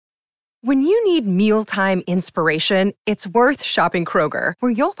When you need mealtime inspiration, it's worth shopping Kroger,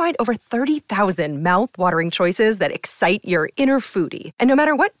 where you'll find over 30,000 mouth-watering choices that excite your inner foodie. And no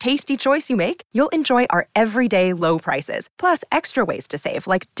matter what tasty choice you make, you'll enjoy our everyday low prices, plus extra ways to save,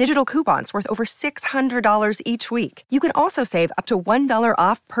 like digital coupons worth over $600 each week. You can also save up to $1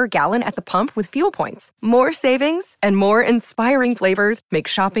 off per gallon at the pump with fuel points. More savings and more inspiring flavors make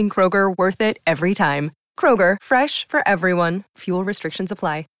shopping Kroger worth it every time. Kroger, fresh for everyone. Fuel restrictions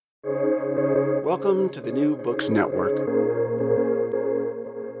apply. Welcome to the New Books Network.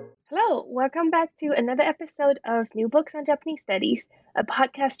 Hello, welcome back to another episode of New Books on Japanese Studies, a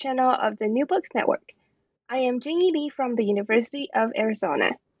podcast channel of the New Books Network. I am Jingyi Lee from the University of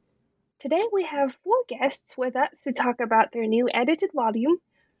Arizona. Today we have 4 guests with us to talk about their new edited volume,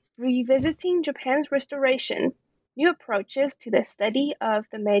 Revisiting Japan's Restoration, New Approaches to the Study of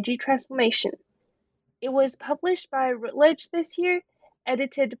the Meiji Transformation. It was published by Routledge this year,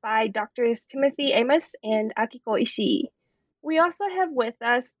 edited by Drs. Timothy Amos and Akiko Ishii. We also have with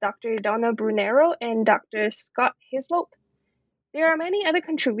us Dr. Donna Brunero and Dr. Scott Hislop. There are many other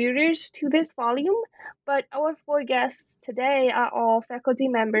contributors to this volume, but our 4 guests today are all faculty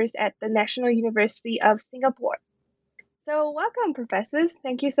members at the National University of Singapore. So welcome, professors.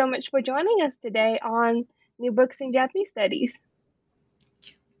 Thank you so much for joining us today on New Books in Japanese Studies.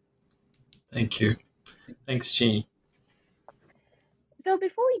 Thank you. Thanks, Jeannie. So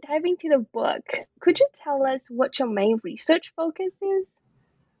before we dive into the book, could you tell us what your main research focus is?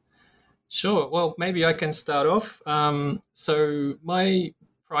 Sure. Well, maybe I can start off. So my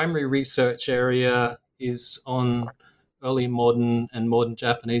primary research area is on early modern and modern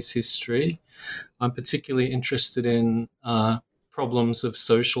Japanese history. I'm particularly interested in problems of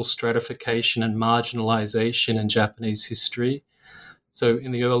social stratification and marginalization in Japanese history. So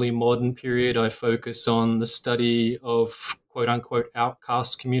in the early modern period, I focus on the study of quote-unquote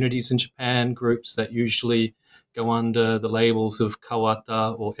outcast communities in Japan, groups that usually go under the labels of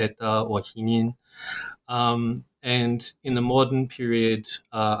Kawata or Eta or Hinin. And in the modern period,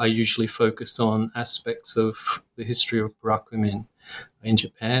 I usually focus on aspects of the history of Byakumin in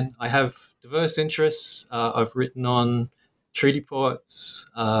Japan. I have diverse interests. I've written on treaty ports,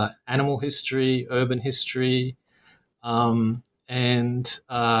 animal history, urban history, and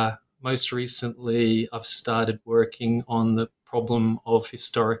most recently, I've started working on the problem of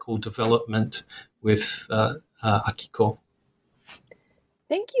historical development with Akiko.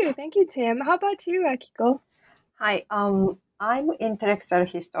 Thank you, Tim. How about you, Akiko? Hi, I'm intellectual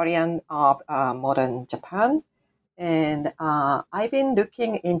historian of modern Japan, and I've been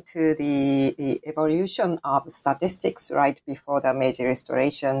looking into the evolution of statistics right before the Meiji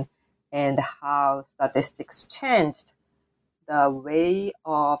Restoration and how statistics changed the way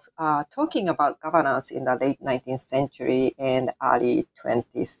of talking about governance in the late 19th century and early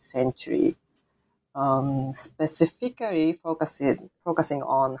 20th century, specifically focusing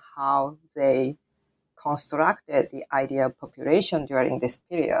on how they constructed the idea of population during this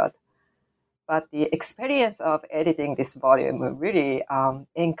period. But the experience of editing this volume really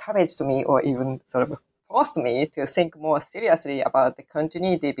encouraged me, or even sort of forced me to think more seriously about the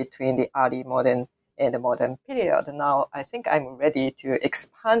continuity between the early modern and the modern period. Now, I think I'm ready to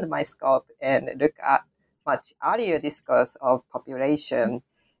expand my scope and look at much earlier discourse of population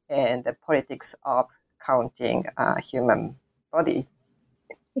and the politics of counting human body.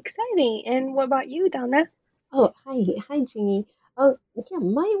 Exciting. And what about you, Donna? Oh, hi, Jingy. Yeah,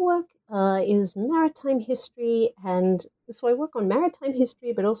 my work is maritime history, and so I work on maritime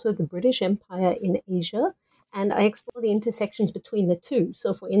history, but also the British Empire in Asia, and I explore the intersections between the two.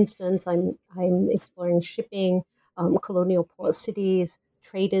 So, for instance, I'm exploring shipping, colonial port cities,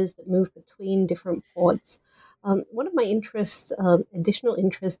 traders that move between different ports. One of my interests, additional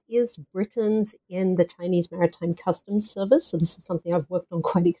interest, is Britons in the Chinese Maritime Customs Service. So this is something I've worked on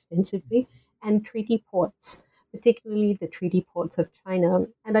quite extensively, and treaty ports, particularly the treaty ports of China.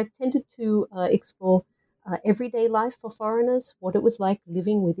 And I've tended to explore everyday life for foreigners, what it was like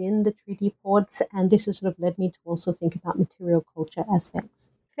living within the treaty ports, and this has sort of led me to also think about material culture aspects.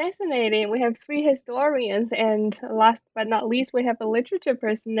 Fascinating. We have 3 historians, and last but not least, we have a literature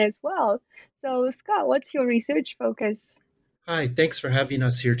person as well. So, Scott, what's your research focus? Hi, thanks for having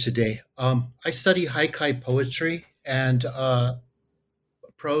us here today. I study haikai poetry and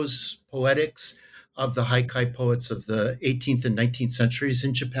prose poetics of the haikai poets of the 18th and 19th centuries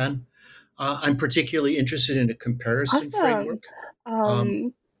in Japan. I'm particularly interested in a comparison framework.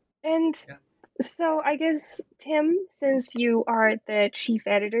 And Yeah. so I guess, Tim, since you are the chief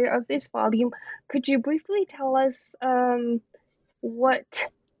editor of this volume, could you briefly tell us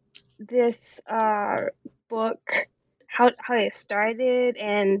what this book, how it started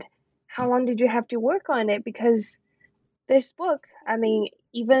and how long did you have to work on it? Because this book, I mean,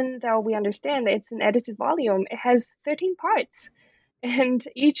 even though we understand that it's an edited volume, it has 13 parts and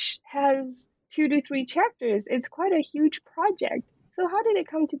each has 2 to 3 chapters. It's quite a huge project. So how did it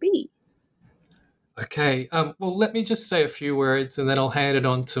come to be? Okay. Well, let me just say a few words, and then I'll hand it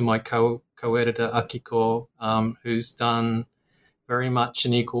on to my co-editor Akiko, who's done very much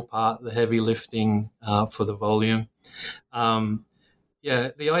an equal part the heavy lifting for the volume.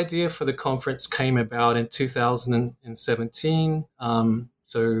 The idea for the conference came about in 2017.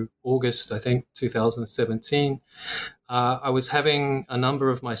 So August, I think, 2017. I was having a number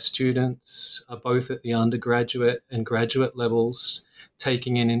of my students, both at the undergraduate and graduate levels,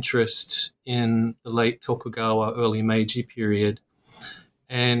 taking an interest in the late Tokugawa, early Meiji period.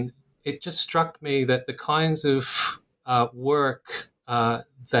 And it just struck me that the kinds of work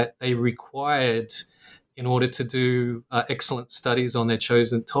that they required in order to do excellent studies on their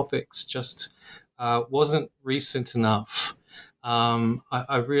chosen topics just wasn't recent enough.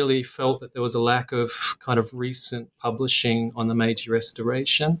 I really felt that there was a lack of kind of recent publishing on the Meiji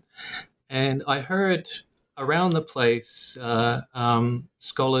Restoration. And I heard around the place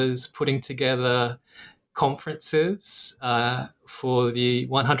scholars putting together conferences for the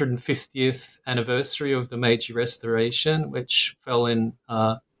 150th anniversary of the Meiji Restoration, which fell in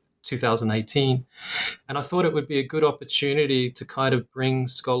 2018. And I thought it would be a good opportunity to kind of bring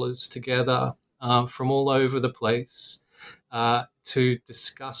scholars together from all over the place to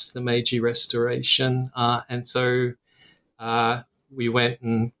discuss the Meiji Restoration. And so we went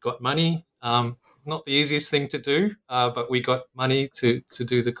and got money. Not the easiest thing to do, but we got money to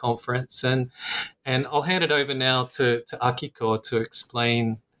do the conference. And I'll hand it over now to Akiko to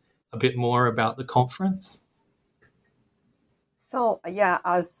explain a bit more about the conference. So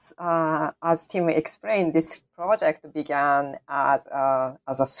as Tim explained, this project began as a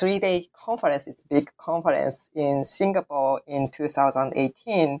 3-day conference. It's a big conference in Singapore in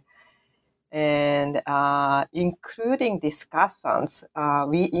 2018. And including discussions,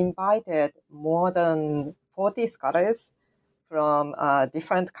 we invited more than 40 scholars from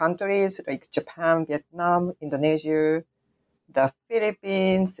different countries like Japan, Vietnam, Indonesia, the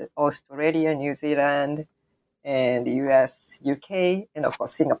Philippines, Australia, New Zealand, and the US, UK, and of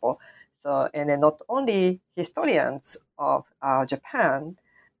course Singapore. So, and then not only historians of Japan,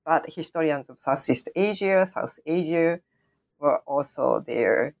 but historians of Southeast Asia, South Asia, were also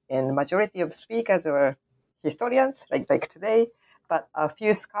there, and the majority of speakers were historians, like today, but a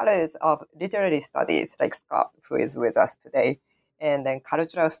few scholars of literary studies, like Scott, who is with us today, and then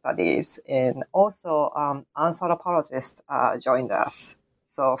cultural studies, and also anthropologists joined us.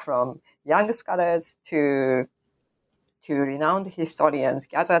 So from young scholars to renowned historians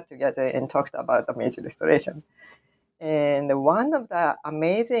gathered together and talked about the Meiji Restoration. And one of the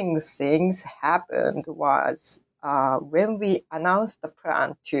amazing things happened was when we announced the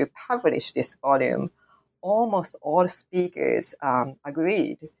plan to publish this volume, almost all speakers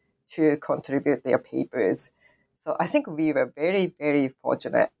agreed to contribute their papers. So I think we were very, very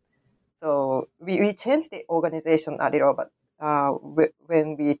fortunate. So we changed the organization a little, but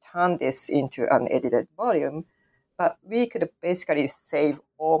when we turned this into an edited volume, but we could basically save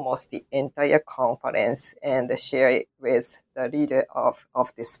almost the entire conference and share it with the reader of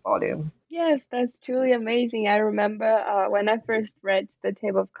this volume. Yes, that's truly amazing. I remember when I first read the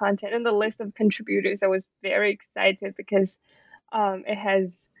table of content and the list of contributors, I was very excited because it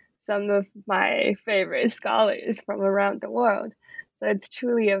has some of my favorite scholars from around the world. So it's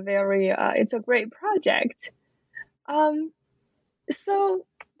truly it's a great project. So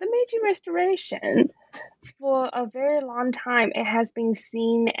the Meiji Restoration, for a very long time, it has been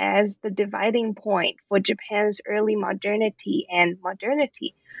seen as the dividing point for Japan's early modernity and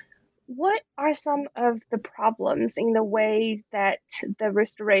modernity. What are some of the problems in the way that the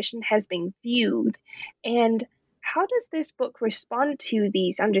restoration has been viewed, and how does this book respond to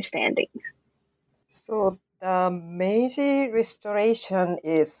these understandings? So the Meiji Restoration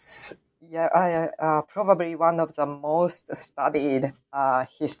is probably one of the most studied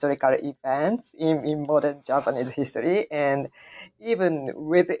historical events in modern Japanese history. And even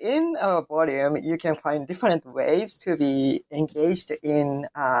within a volume, you can find different ways to be engaged in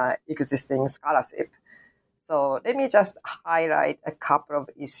existing scholarship. So let me just highlight a couple of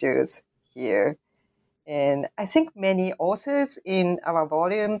issues here. And I think many authors in our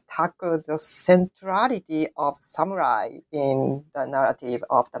volume tackle the centrality of samurai in the narrative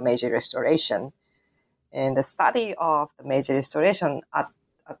of the Meiji Restoration. And the study of the Meiji Restoration at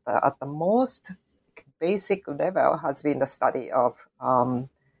the most basic level has been the study of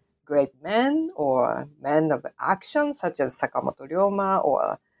great men or men of action, such as Sakamoto Ryoma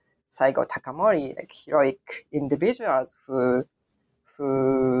or Saigo Takamori, like heroic individuals who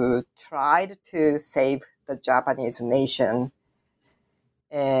tried to save the Japanese nation,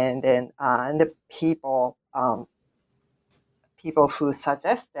 and then and the people who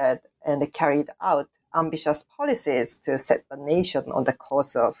suggested and carried out ambitious policies to set the nation on the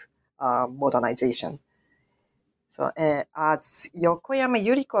course of modernization. So, as Yokoyama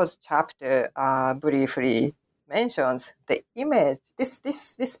Yuriko's chapter briefly mentions, the image,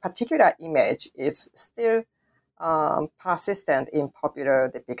 this particular image is still persistent in popular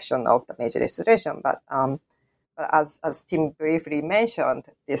depiction of the Meiji Restoration. But as Tim briefly mentioned,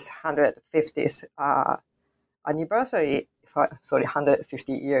 this 150th anniversary,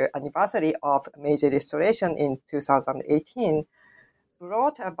 150-year anniversary of Meiji Restoration in 2018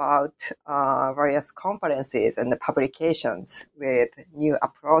 brought about various conferences and publications with new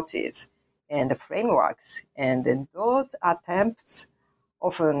approaches and frameworks. And then those attempts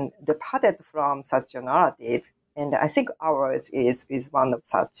often departed from such a narrative. And I think ours is one of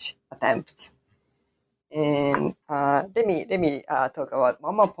such attempts. And let me talk about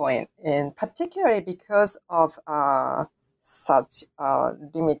one more point, and particularly because of such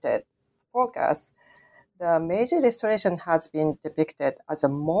limited focus, the Meiji Restoration has been depicted as a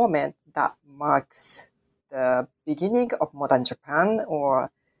moment that marks the beginning of modern Japan, or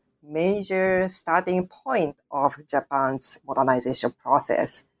major starting point of Japan's modernization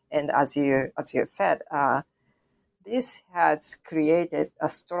process. And as you said, this has created a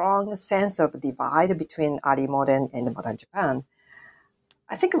strong sense of divide between early modern and modern Japan.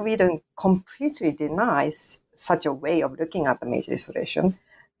 I think we don't completely deny such a way of looking at the Meiji Restoration,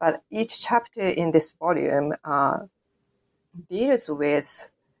 but each chapter in this volume deals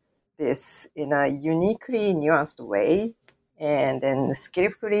with this in a uniquely nuanced way, and then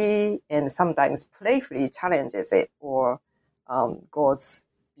skillfully and sometimes playfully challenges it or goes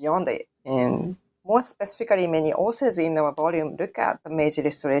beyond it. And more specifically, many authors in our volume look at the Meiji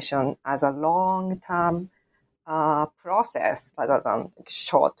Restoration as a long-term process rather than a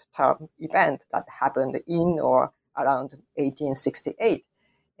short-term event that happened in or around 1868.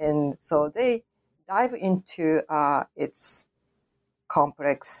 And so they dive into its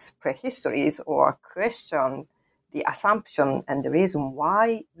complex prehistories or question the assumption and the reason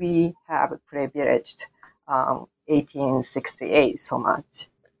why we have privileged 1868 so much.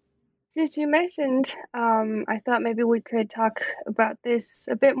 Since you mentioned, I thought maybe we could talk about this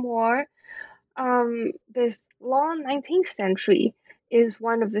a bit more. This long 19th century is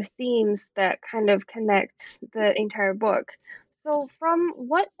one of the themes that kind of connects the entire book. So from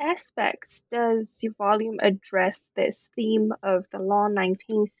what aspects does your volume address this theme of the long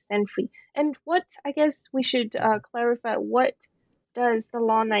 19th century? And what, I guess we should clarify, what does the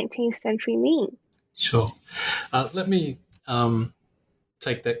long 19th century mean? Sure. Let me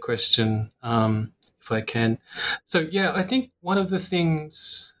take that question if I can. So, yeah, I think one of the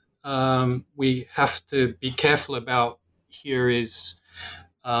things we have to be careful about here is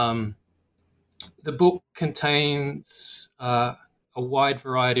the book contains a wide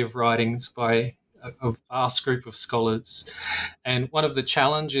variety of writings by a vast group of scholars. And one of the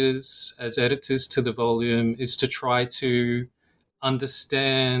challenges as editors to the volume is to try to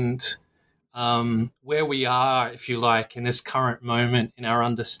understand where we are, if you like, in this current moment in our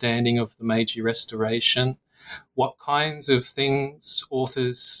understanding of the Meiji Restoration, what kinds of things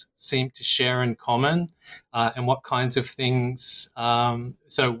authors seem to share in common, and what kinds of things,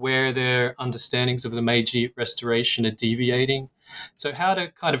 so where their understandings of the Meiji Restoration are deviating. So how to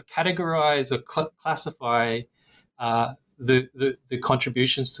kind of categorize or classify the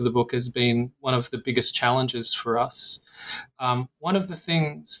contributions to the book has been one of the biggest challenges for us. One of the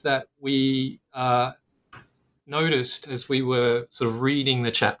things that we noticed as we were sort of reading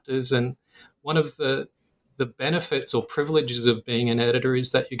the chapters, and one of the benefits or privileges of being an editor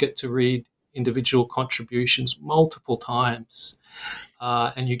is that you get to read individual contributions multiple times,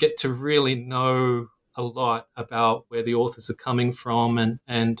 and you get to really know a lot about where the authors are coming from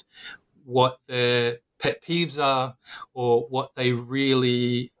and what their pet peeves are or what they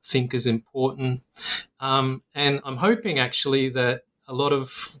really think is important. And I'm hoping actually that a lot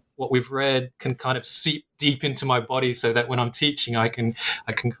of what we've read can kind of seep deep into my body so that when I'm teaching, I can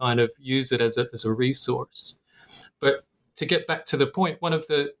kind of use it as a resource. But to get back to the point, one of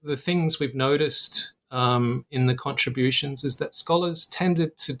the things we've noticed in the contributions is that scholars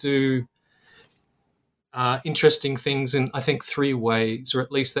tended to do interesting things in, I think, three ways, or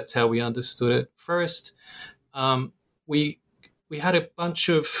at least that's how we understood it. First, we had a bunch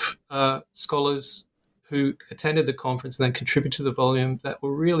of scholars who attended the conference and then contributed to the volume that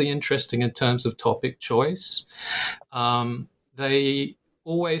were really interesting in terms of topic choice. They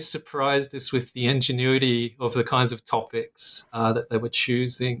always surprised us with the ingenuity of the kinds of topics that they were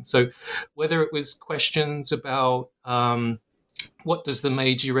choosing. So whether it was questions about what does the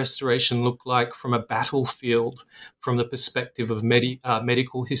Meiji Restoration look like from a battlefield, from the perspective of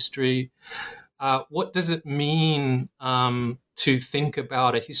medical history, what does it mean to think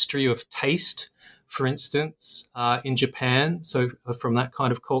about a history of taste, for instance, in Japan, so from that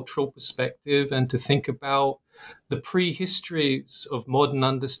kind of cultural perspective, and to think about the prehistories of modern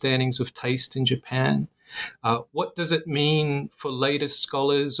understandings of taste in Japan. What does it mean for later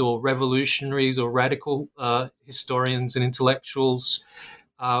scholars or revolutionaries or radical historians and intellectuals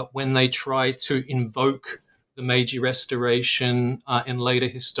when they try to invoke the Meiji Restoration in later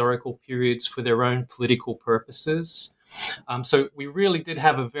historical periods for their own political purposes? So we really did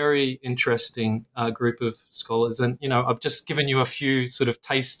have a very interesting group of scholars. And, I've just given you a few sort of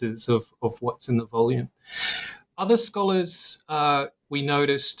tasters of what's in the volume. Other scholars we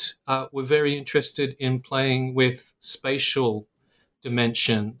noticed were very interested in playing with spatial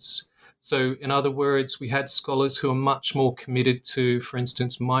dimensions. So in other words, we had scholars who are much more committed to, for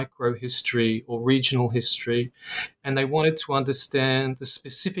instance, microhistory or regional history, and they wanted to understand the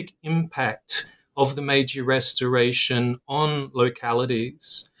specific impact of the Meiji Restoration on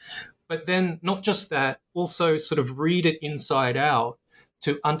localities. But then not just that, also sort of read it inside out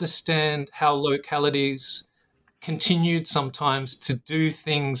to understand how localities continued sometimes to do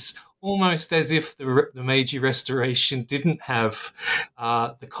things almost as if the Meiji Restoration didn't have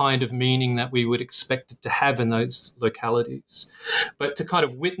the kind of meaning that we would expect it to have in those localities. But to kind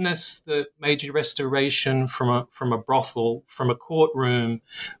of witness the Meiji Restoration from a brothel, from a courtroom,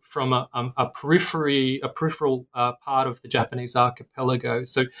 from a peripheral part of the Japanese archipelago.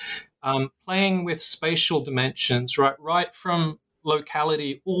 So playing with spatial dimensions, right from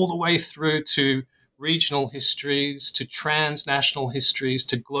locality all the way through to regional histories, to transnational histories,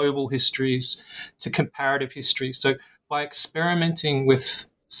 to global histories, to comparative history. So by experimenting with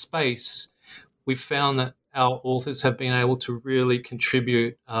space, we've found that our authors have been able to really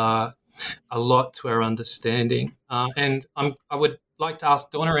contribute a lot to our understanding. And I would like to ask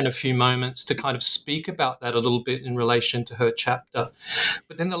Donna in a few moments to kind of speak about that a little bit in relation to her chapter.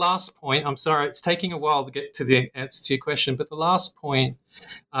 But then the last point, I'm sorry, it's taking a while to get to the answer to your question, but the last point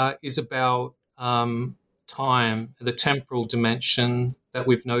is about time, the temporal dimension that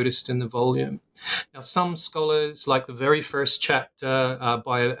we've noticed in the volume. Now, some scholars, like the very first chapter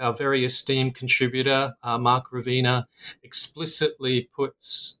by our very esteemed contributor, Mark Ravina, explicitly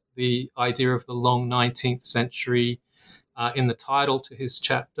puts the idea of the long 19th century in the title to his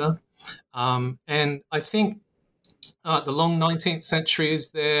chapter. And I think the long 19th century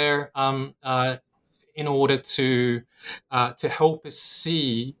is there in order to help us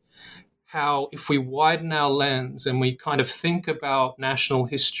see how, if we widen our lens and we kind of think about national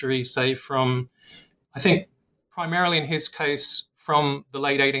history, say from, I think primarily in his case, from the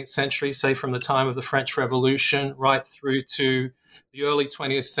late 18th century, say from the time of the French Revolution, right through to the early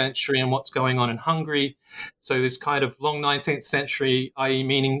 20th century and what's going on in Hungary. So this kind of long 19th century, i.e.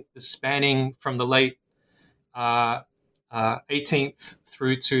 meaning the spanning from the late 18th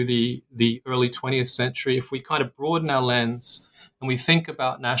through to the early 20th century, if we kind of broaden our lens and we think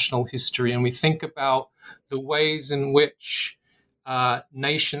about national history and we think about the ways in which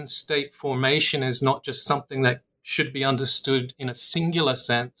nation-state formation is not just something that should be understood in a singular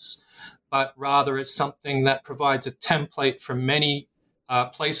sense, but rather as something that provides a template for many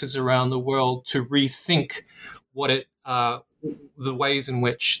places around the world to rethink what the ways in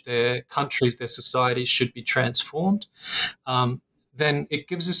which their countries, their societies should be transformed. Then it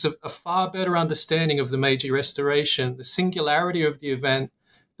gives us a far better understanding of the Meiji Restoration, the singularity of the event,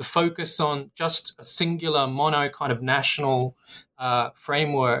 the focus on just a singular mono kind of national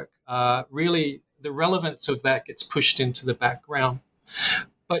framework. Really, the relevance of that gets pushed into the background.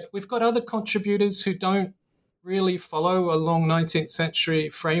 But we've got other contributors who don't really follow a long 19th century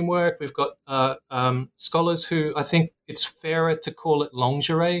framework. We've got scholars who I think it's fairer to call it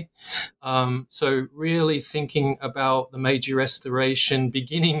lingerie. So really thinking about the Meiji Restoration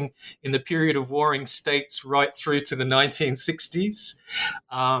beginning in the period of warring states right through to the 1960s.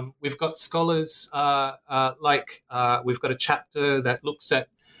 We've got scholars we've got a chapter that looks at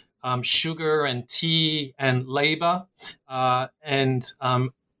sugar and tea and labor and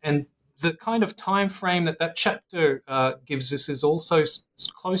the kind of time frame that chapter gives us is also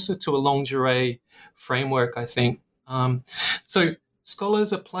closer to a lingerie framework, I think. So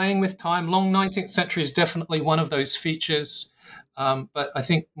scholars are playing with time. Long 19th century is definitely one of those features, but I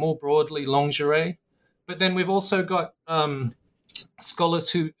think more broadly lingerie. But then we've also got scholars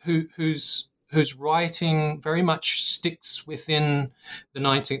whose writing very much sticks within the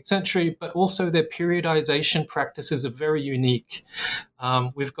 19th century, but also their periodization practices are very unique.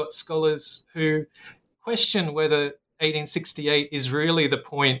 We've got scholars who question whether 1868 is really the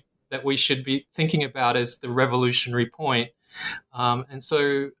point that we should be thinking about as the revolutionary point. And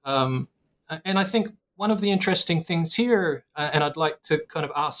I think one of the interesting things here, and I'd like to kind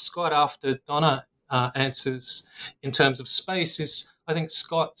of ask Scott after Donna answers in terms of space, is I think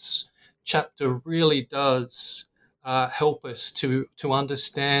Scott's chapter really does help us to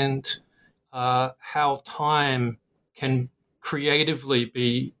understand how time can creatively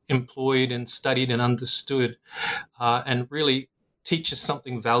be employed and studied and understood, and really teach us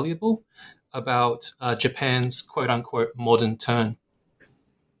something valuable about Japan's quote-unquote modern turn.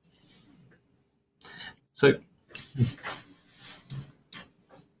 So,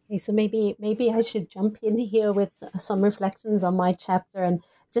 okay, so maybe I should jump in here with some reflections on my chapter and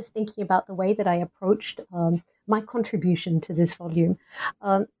just thinking about the way that I approached my contribution to this volume.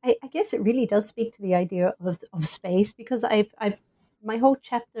 I guess it really does speak to the idea of space, because my whole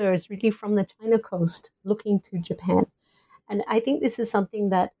chapter is really from the China coast looking to Japan. And I think this is something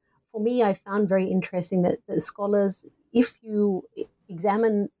that, for me, I found very interesting, that scholars, if you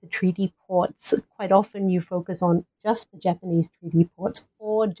examine the treaty ports, quite often you focus on just the Japanese treaty ports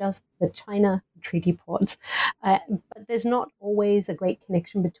or just the China treaty ports. But there's not always a great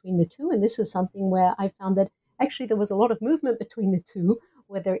connection between the two. And this is something where I found that actually there was a lot of movement between the two,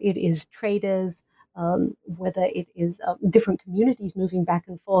 whether it is traders, whether it is different communities moving back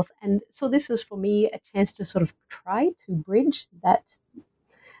and forth. And so this was, for me, a chance to sort of try to bridge that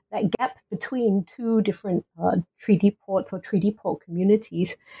gap between two different treaty ports or treaty port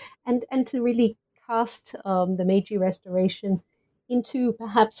communities, and to really cast the Meiji Restoration into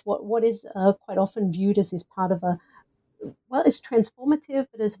perhaps what is quite often viewed as this part of it's transformative,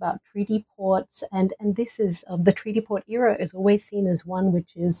 but it's about treaty ports, and this is the treaty port era is always seen as one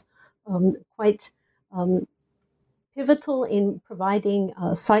which is quite pivotal in providing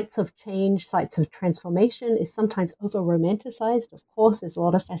sites of change, sites of transformation. Is sometimes over-romanticized. Of course, there's a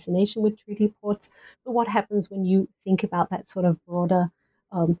lot of fascination with treaty ports, but what happens when you think about that sort of broader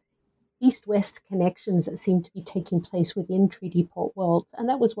east-west connections that seem to be taking place within treaty port worlds? And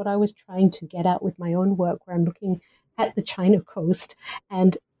that was what I was trying to get at with my own work, where I'm looking at the China coast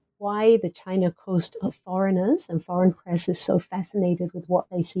and why the China coast of foreigners and foreign press is so fascinated with what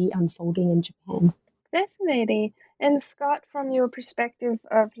they see unfolding in Japan. Fascinating. And Scott, from your perspective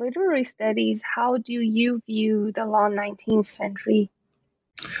of literary studies, how do you view the long 19th century?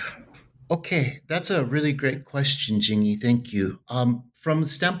 Okay, that's a really great question, Jingyi. Thank you. From the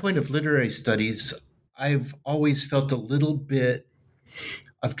standpoint of literary studies, I've always felt a little bit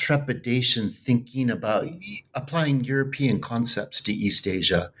of trepidation thinking about applying European concepts to East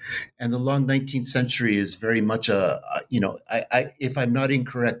Asia. And the long 19th century is very much if I'm not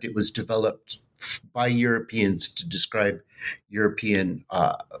incorrect, it was developed by Europeans to describe European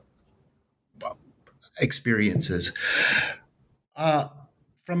experiences.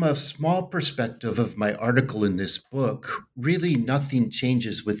 From a small perspective of my article in this book, really nothing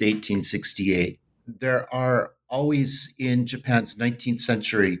changes with 1868. There are always in Japan's 19th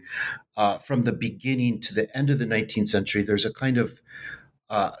century, from the beginning to the end of the 19th century, there's a kind of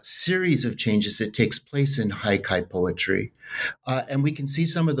series of changes that takes place in haikai poetry. And we can see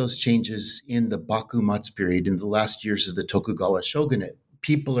some of those changes in the Bakumatsu period, in the last years of the Tokugawa shogunate.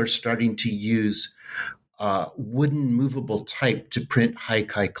 People are starting to use wooden movable type to print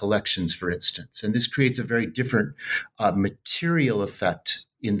haikai collections, for instance. And this creates a very different material effect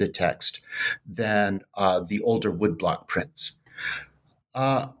in the text than the older woodblock prints.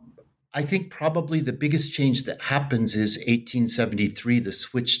 I think probably the biggest change that happens is 1873, the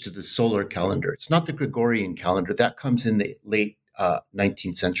switch to the solar calendar. It's not the Gregorian calendar. That comes in the late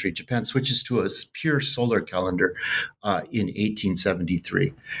 19th century. Japan switches to a pure solar calendar in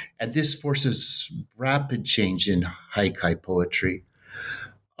 1873. And this forces rapid change in haikai poetry.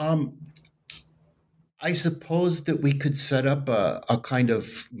 I suppose that we could set up a kind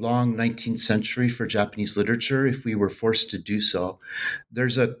of long 19th century for Japanese literature if we were forced to do so.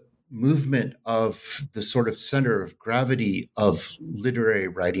 There's a movement of the sort of center of gravity of literary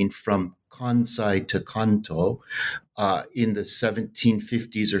writing from Kansai to Kanto in the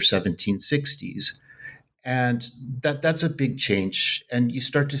 1750s or 1760s. And that's a big change. And you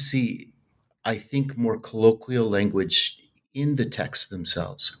start to see, I think, more colloquial language in the texts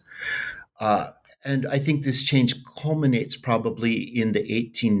themselves. And I think this change culminates probably in the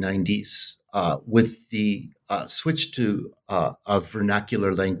 1890s with the switch to a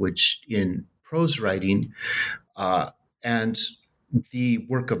vernacular language in prose writing, and the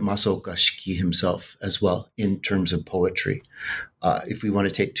work of Masaoka Shiki himself as well in terms of poetry, if we want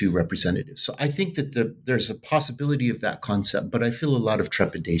to take two representatives. So I think that there's a possibility of that concept, but I feel a lot of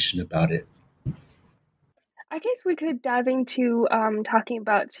trepidation about it. I guess we could dive into talking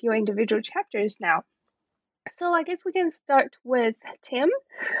about your individual chapters now. So I guess we can start with Tim.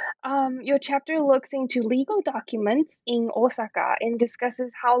 Your chapter looks into legal documents in Osaka and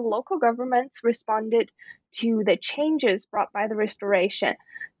discusses how local governments responded to the changes brought by the restoration.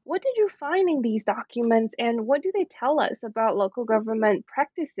 What did you find in these documents, and what do they tell us about local government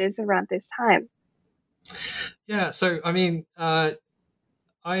practices around this time? Yeah, so I mean, I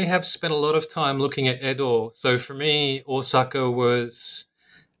have spent a lot of time looking at Edo. So for me, Osaka was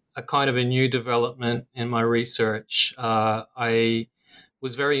a kind of a new development in my research. I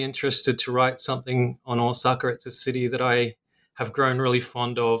was very interested to write something on Osaka. It's a city that I have grown really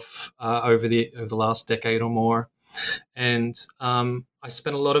fond of over the last decade or more, and I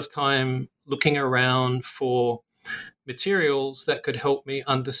spent a lot of time looking around for materials that could help me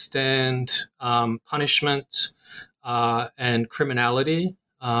understand punishment and criminality,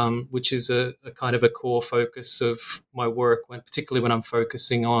 which is a kind of a core focus of my work, particularly when I'm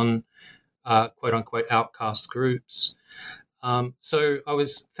focusing on quote unquote outcast groups. So I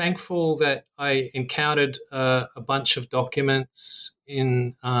was thankful that I encountered a bunch of documents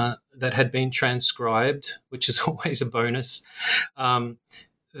that had been transcribed, which is always a bonus,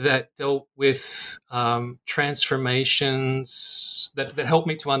 that dealt with transformations, that helped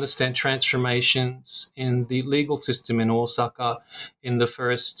me to understand transformations in the legal system in Osaka in the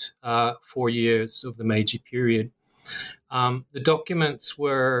first 4 years of the Meiji period. The documents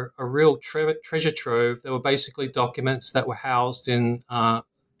were a real treasure trove. They were basically documents that were housed in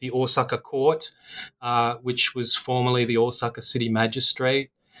the Osaka court, which was formerly the Osaka City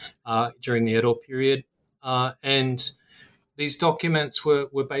Magistrate during the Edo period. And these documents were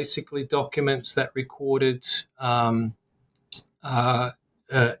basically documents that recorded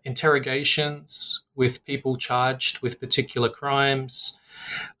interrogations with people charged with particular crimes.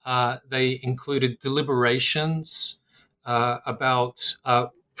 They included deliberations by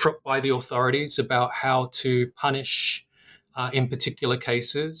the authorities about how to punish in particular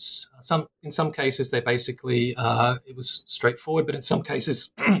cases. In some cases, they basically it was straightforward, but in some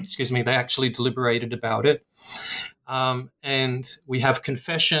cases, excuse me, they actually deliberated about it. And we have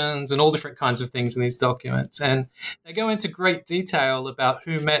confessions and all different kinds of things in these documents. And they go into great detail about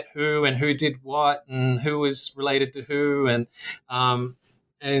who met who and who did what and who was related to who. And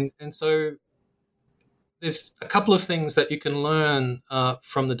so there's a couple of things that you can learn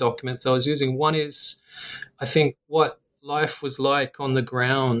from the documents I was using. One is, I think, what life was like on the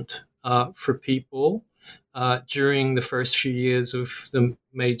ground for people during the first few years of the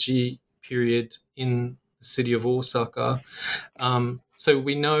Meiji period in the city of Osaka. So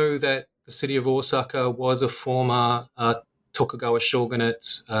we know that the city of Osaka was a former Tokugawa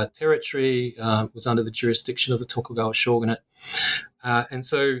shogunate territory, was under the jurisdiction of the Tokugawa shogunate. And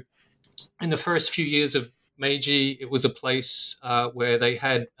so in the first few years of Meiji, it was a place where they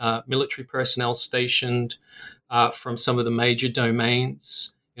had military personnel stationed from some of the major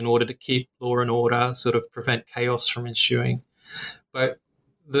domains in order to keep law and order, sort of prevent chaos from ensuing. But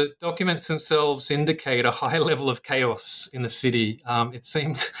the documents themselves indicate a high level of chaos in the city. It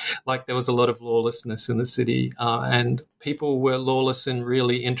seemed like there was a lot of lawlessness in the city, and people were lawless in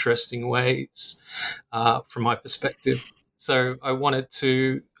really interesting ways from my perspective. So I wanted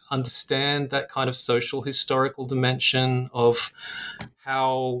to understand that kind of social historical dimension of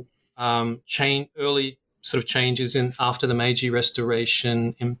how early sort of changes after the Meiji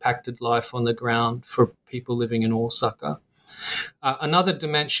Restoration impacted life on the ground for people living in Osaka. Another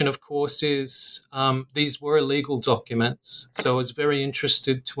dimension, of course, is these were legal documents. So I was very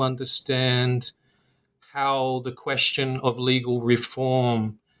interested to understand how the question of legal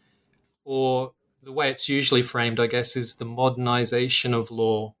reform, or the way it's usually framed, I guess, is the modernization of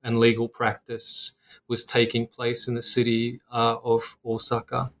law and legal practice, was taking place in the city of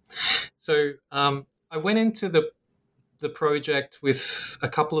Osaka. So I went into the project with a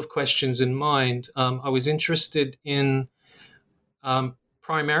couple of questions in mind. I was interested in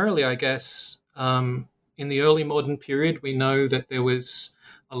primarily, I guess, in the early modern period, we know that there was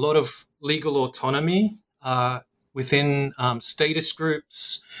a lot of legal autonomy within status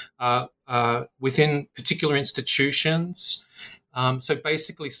groups, within particular institutions. So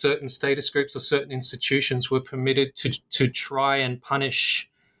basically, certain status groups or certain institutions were permitted to try and punish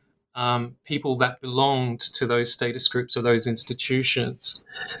people that belonged to those status groups or those institutions.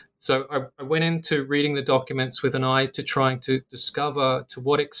 So I went into reading the documents with an eye to trying to discover to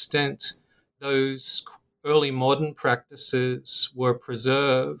what extent those early modern practices were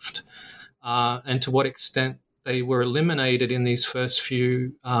preserved and to what extent they were eliminated in these first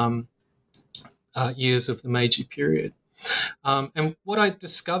few years of the Meiji period. And what I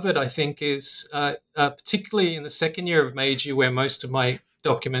discovered, I think, is particularly in the second year of Meiji, where most of my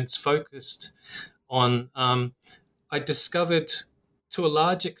documents focused on, I discovered to a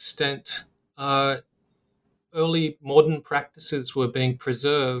large extent early modern practices were being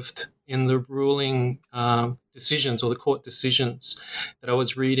preserved in the ruling decisions or the court decisions that I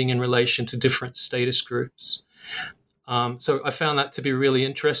was reading in relation to different status groups. So I found that to be really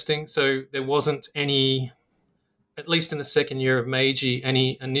interesting. So there wasn't any, at least in the second year of Meiji,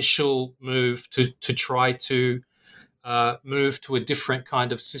 any initial move to try to move to a different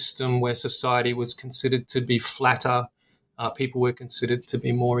kind of system where society was considered to be flatter, people were considered to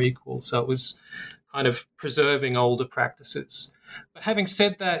be more equal. So it was kind of preserving older practices. But having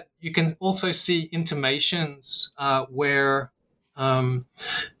said that, you can also see intimations where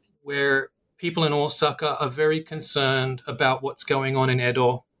people in Osaka are very concerned about what's going on in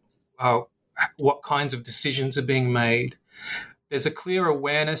Edo, what kinds of decisions are being made. There's a clear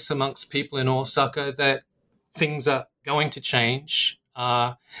awareness amongst people in Osaka that things are going to change,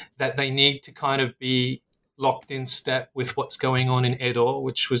 that they need to kind of be locked in step with what's going on in Edo,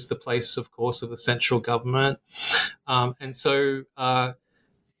 which was the place, of course, of the central government. And so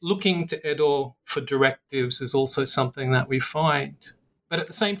looking to Edo for directives is also something that we find. But at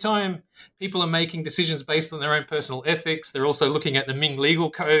the same time, people are making decisions based on their own personal ethics. They're also looking at the Ming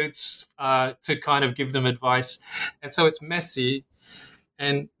legal codes to kind of give them advice. And so it's messy.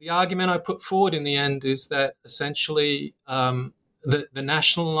 And the argument I put forward in the end is that essentially the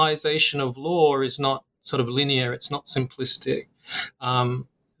nationalization of law is not sort of linear. It's not simplistic.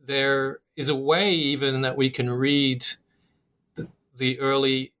 There is a way even that we can read the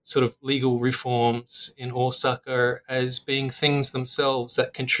early sort of legal reforms in Osaka as being things themselves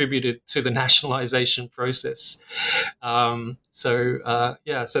that contributed to the nationalization process. So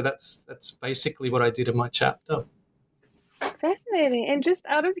that's basically what I did in my chapter. Fascinating. And just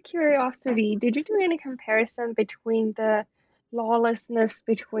out of curiosity, did you do any comparison between the lawlessness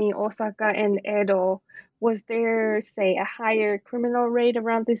between Osaka and Edo? Was there, say, a higher criminal rate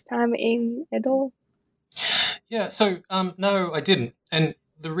around this time in Edo? Yeah, so no, I didn't. And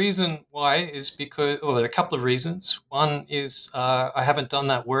the reason why is because, well, there are a couple of reasons. One is I haven't done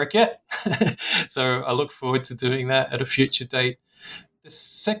that work yet. So I look forward to doing that at a future date. The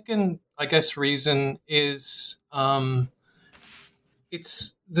second, I guess, reason is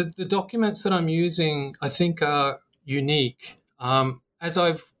it's the documents that I'm using, I think, are unique. As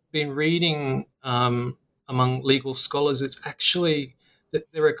I've been reading among legal scholars, it's actually that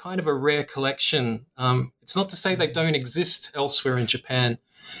they're a kind of a rare collection. It's not to say they don't exist elsewhere in Japan,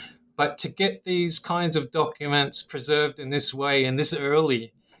 but to get these kinds of documents preserved in this way and this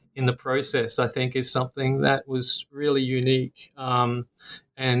early in the process, I think is something that was really unique.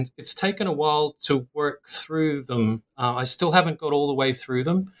 And it's taken a while to work through them. I still haven't got all the way through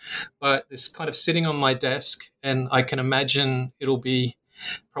them, but it's kind of sitting on my desk, and I can imagine it'll be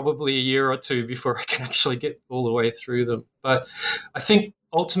probably a year or two before I can actually get all the way through them. But I think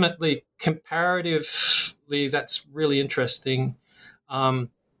ultimately, comparatively, that's really interesting.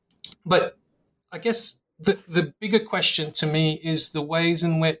 But I guess the bigger question to me is the ways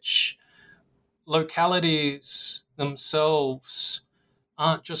in which localities themselves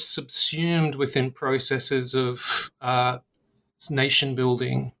aren't just subsumed within processes of nation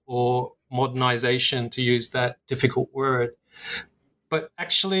building or modernization, to use that difficult word, but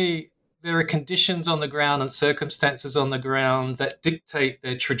actually there are conditions on the ground and circumstances on the ground that dictate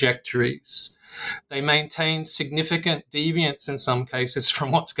their trajectories. They maintain significant deviance in some cases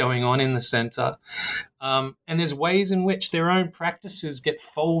from what's going on in the center. And there's ways in which their own practices get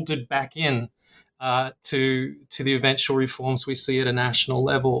folded back in to the eventual reforms we see at a national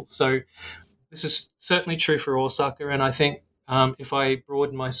level. So this is certainly true for Osaka, and I think if I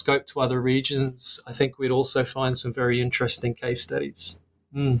broaden my scope to other regions, I think we'd also find some very interesting case studies.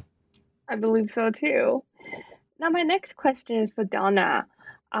 I believe so too. Now, my next question is for Donna.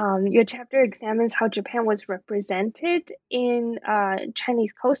 Your chapter examines how Japan was represented in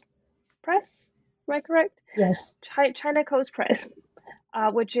Chinese Coast Press, right? Correct? Yes. China Coast Press,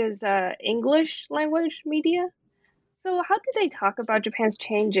 which is English language media. So how did they talk about Japan's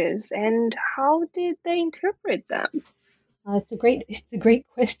changes, and how did they interpret them? It's a great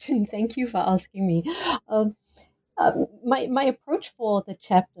question. Thank you for asking me. My approach for the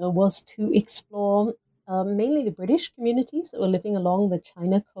chapter was to explore mainly the British communities that were living along the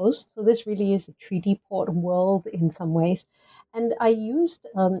China coast. So this really is a treaty port world in some ways. And I used,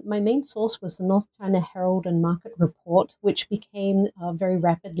 my main source was the North China Herald and Market Report, which became very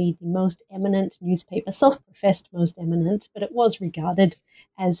rapidly the most eminent newspaper, self-professed most eminent, but it was regarded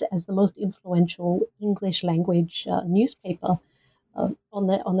as the most influential English language newspaper on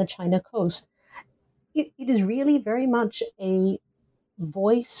the China coast. It is really very much a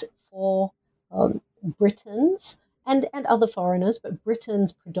voice for Britons and other foreigners, but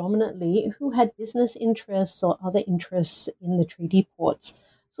Britons predominantly, who had business interests or other interests in the treaty ports.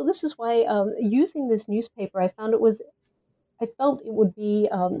 So this is why using this newspaper, I felt it would be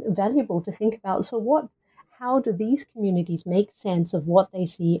valuable to think about. So how do these communities make sense of what they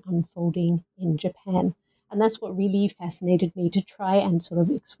see unfolding in Japan? And that's what really fascinated me to try and sort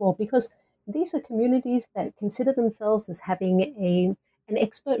of explore, because these are communities that consider themselves as having an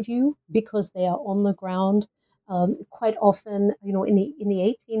expert view because they are on the ground. Quite often, in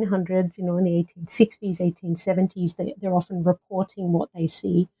the 1800s, in the 1860s, 1870s, they're often reporting what they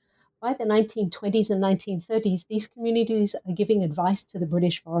see. By the 1920s and 1930s, these communities are giving advice to the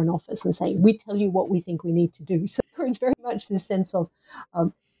British Foreign Office and saying, we tell you what we think we need to do. So it's very much this sense of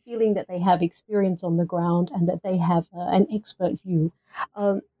feeling that they have experience on the ground and that they have an expert view.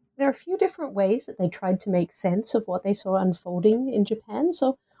 There are a few different ways that they tried to make sense of what they saw unfolding in Japan.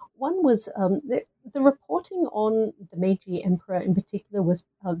 So one was the reporting on the Meiji Emperor in particular was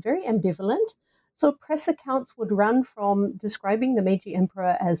very ambivalent. So press accounts would run from describing the Meiji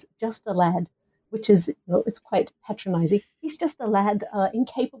Emperor as just a lad, which is, it's quite patronizing. He's just a lad,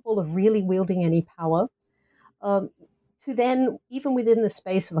 incapable of really wielding any power, to then, even within the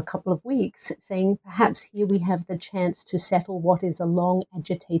space of a couple of weeks, saying perhaps here we have the chance to settle what is a long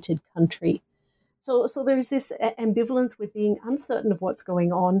agitated country. So there is this ambivalence with being uncertain of what's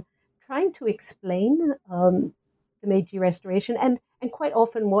going on, trying to explain the Meiji Restoration, and quite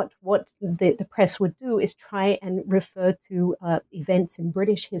often what the press would do is try and refer to events in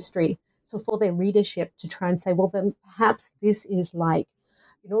British history. So for their readership to try and say, well, then perhaps this is like,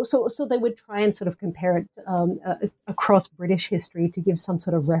 so they would try and sort of compare it across British history to give some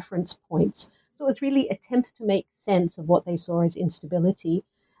sort of reference points. So it was really attempts to make sense of what they saw as instability.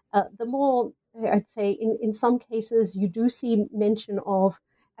 The more, I'd say, in some cases, you do see mention of,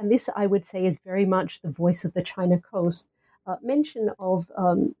 and this I would say is very much the voice of the China coast, mention of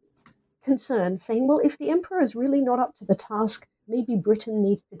concern, saying, well, if the emperor is really not up to the task, maybe Britain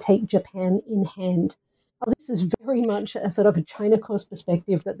needs to take Japan in hand. Well, this is very much a sort of a China coast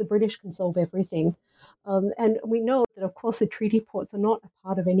perspective that the British can solve everything. And we know that, of course, the treaty ports are not a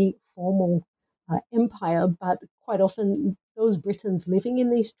part of any formal empire, but quite often those Britons living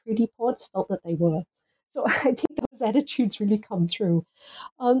in these treaty ports felt that they were. So I think those attitudes really come through.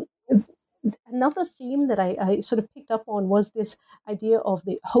 Another theme that I sort of picked up on was this idea of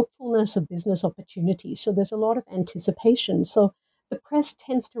the hopefulness of business opportunities. So there's a lot of anticipation. So the press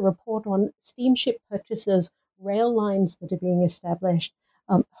tends to report on steamship purchases, rail lines that are being established,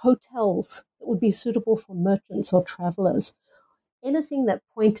 hotels that would be suitable for merchants or travelers, anything that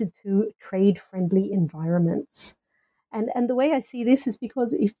pointed to trade-friendly environments. And the way I see this is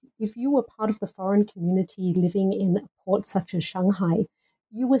because if you were part of the foreign community living in a port such as Shanghai,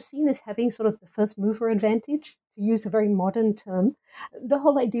 you were seen as having sort of the first mover advantage, to use a very modern term. The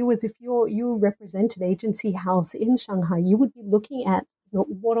whole idea was if you represent an agency house in Shanghai, you would be looking at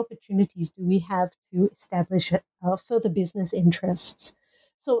what opportunities do we have to establish further business interests.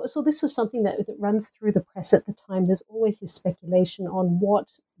 So this was something that runs through the press at the time. There's always this speculation on what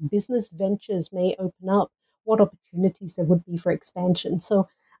business ventures may open up, what opportunities there would be for expansion. So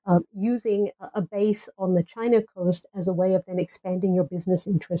using a base on the China coast as a way of then expanding your business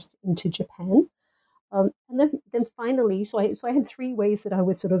interest into Japan. And then finally, so I had three ways that I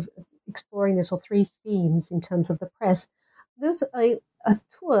was sort of exploring this, or three themes in terms of the press. There's a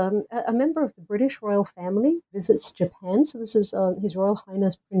tour, a member of the British royal family visits Japan. So this is His Royal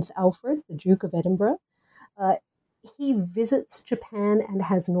Highness Prince Alfred, the Duke of Edinburgh. He visits Japan and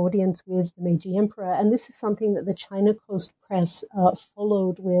has an audience with the Meiji Emperor. And this is something that the China Coast Press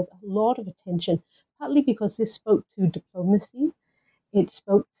followed with a lot of attention, partly because this spoke to diplomacy. It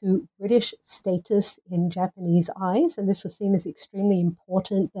spoke to British status in Japanese eyes, and this was seen as extremely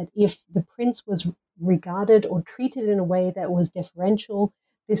important, that if the prince was regarded or treated in a way that was deferential,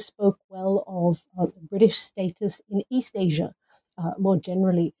 this spoke well of British status in East Asia more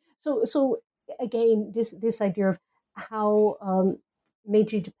generally. So again, this idea of how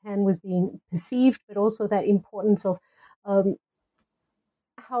Meiji Japan was being perceived, but also that importance of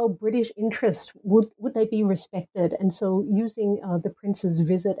how British interests would they be respected, and so using the prince's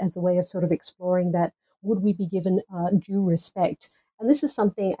visit as a way of sort of exploring that. would we be given due respect? And this is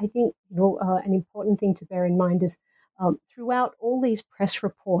something I think, an important thing to bear in mind is throughout all these press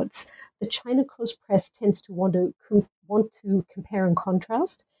reports, the China Coast press tends to want to compare and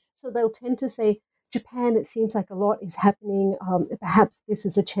contrast. So they'll tend to say, Japan, it seems like a lot is happening. Perhaps this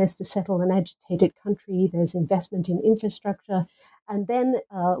is a chance to settle an agitated country. There's investment in infrastructure. And then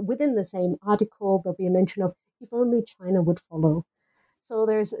within the same article, there'll be a mention of if only China would follow. So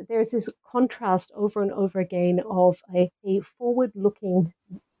there's this contrast over and over again of a forward-looking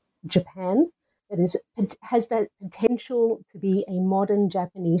Japan that has that potential to be a modern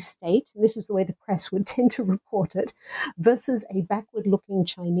Japanese state. And this is the way the press would tend to report it, versus a backward-looking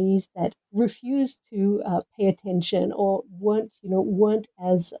Chinese that refused to pay attention or weren't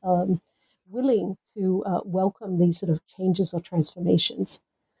as willing to welcome these sort of changes or transformations.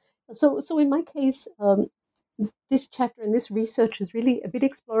 So in my case, this chapter and this research is really a bit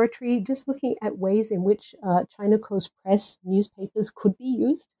exploratory, just looking at ways in which China Coast Press newspapers could be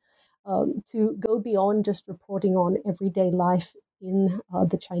used to go beyond just reporting on everyday life in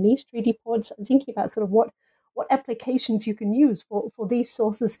the Chinese treaty ports and thinking about sort of what applications you can use for these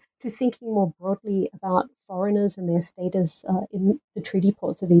sources to thinking more broadly about foreigners and their status in the treaty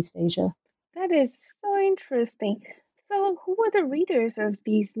ports of East Asia. That is so interesting. So who were the readers of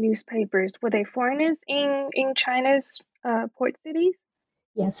these newspapers? Were they foreigners in China's port cities?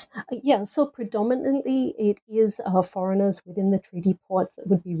 Yes. So predominantly it is foreigners within the treaty ports that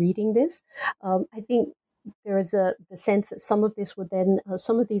would be reading this. I think there is the sense that some of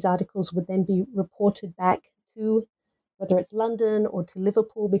these articles would then be reported back to whether it's London or to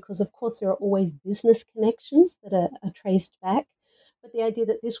Liverpool, because of course there are always business connections that are traced back. But the idea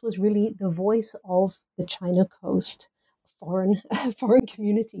that this was really the voice of the China Coast foreign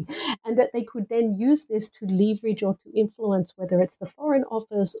community, and that they could then use this to leverage or to influence whether it's the Foreign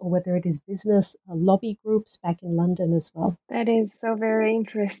Office or whether it is business lobby groups back in London as well. That is so very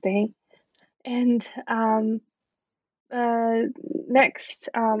interesting. And next,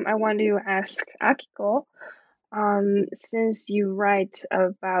 I want to ask Akiko, since you write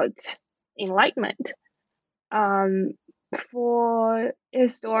about enlightenment, for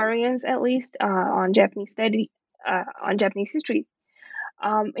historians at least on Japanese history,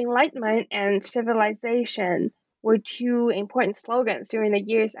 enlightenment and civilization were two important slogans during the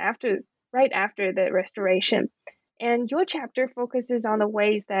years right after the Restoration. And your chapter focuses on the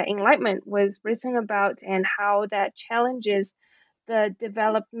ways that enlightenment was written about and how that challenges the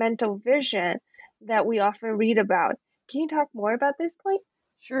developmental vision that we often read about. Can you talk more about this point?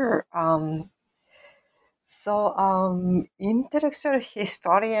 Sure. Intellectual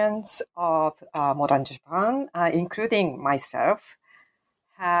historians of modern Japan, including myself,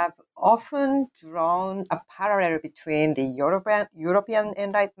 have often drawn a parallel between the European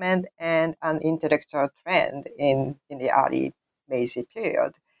Enlightenment and an intellectual trend in the early Meiji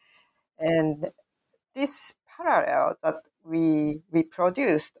period. And this parallel that we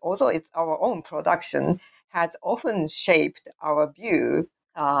produced, although it's our own production, has often shaped our view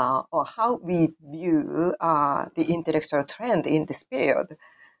or how we view the intellectual trend in this period.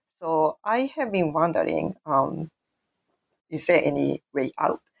 So I have been wondering, is there any way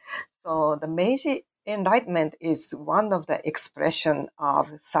out? So the Meiji Enlightenment is one of the expression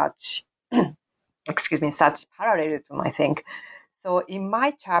of such, such parallelism, I think. So in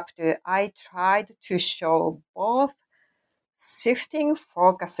my chapter, I tried to show both shifting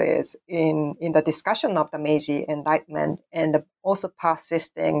focuses in the discussion of the Meiji Enlightenment and also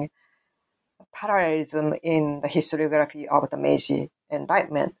persisting parallelism in the historiography of the Meiji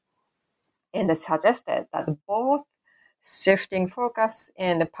Enlightenment, and suggested that both shifting focus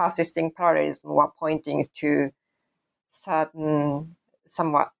and persisting parallelism were pointing to certain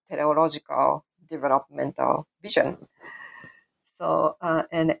somewhat teleological developmental vision. So,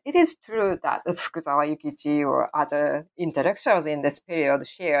 and it is true that Fukuzawa Yukichi or other intellectuals in this period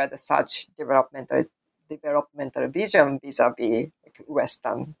shared such developmental vision vis-a-vis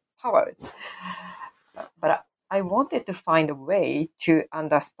Western powers. But I wanted to find a way to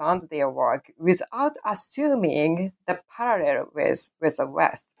understand their work without assuming the parallel with the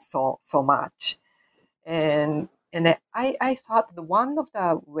West so much. And I thought that one of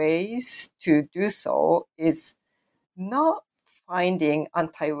the ways to do so is not finding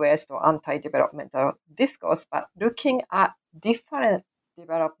anti-West or anti-developmental discourse, but looking at different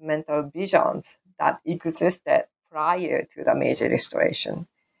developmental visions that existed prior to the Meiji Restoration.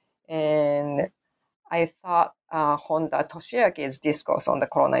 And I thought Honda Toshiaki's discourse on the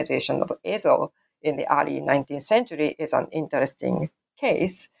colonization of Ezo in the early 19th century is an interesting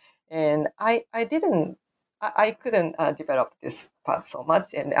case. And I didn't I couldn't develop this part so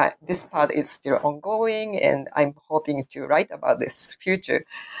much, and this part is still ongoing, and I'm hoping to write about this future.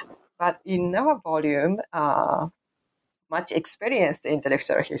 But in our volume, much experienced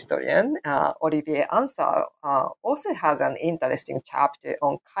intellectual historian Olivier Ansar also has an interesting chapter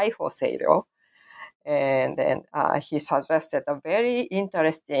on Kaiho Seiryo. And then he suggested a very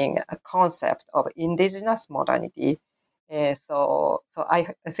interesting concept of indigenous modernity. So I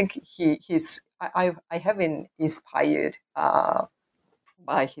think I have been inspired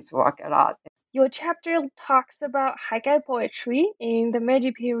by his work a lot. Your chapter talks about Haikai poetry in the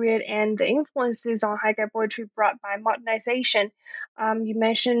Meiji period and the influences on Haikai poetry brought by modernization. You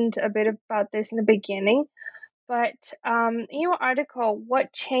mentioned a bit about this in the beginning, but in your article,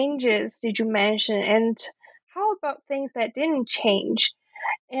 what changes did you mention, and how about things that didn't change?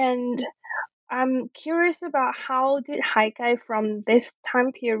 And I'm curious about how did Haikai from this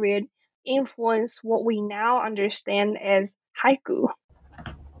time period influence what we now understand as haiku?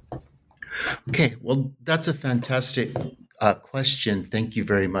 Okay, well, that's a fantastic question. Thank you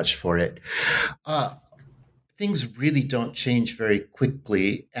very much for it. Things really don't change very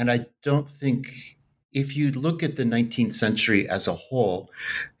quickly, and I don't think if you look at the 19th century as a whole,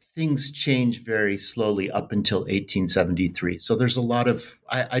 things change very slowly up until 1873. So there's a lot of,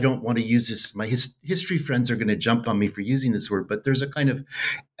 I don't want to use this, my history friends are going to jump on me for using this word, but there's a kind of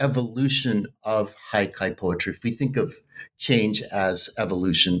evolution of haikai poetry. If we think of change as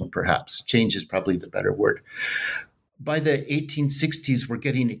evolution, perhaps, change is probably the better word. By the 1860s, we're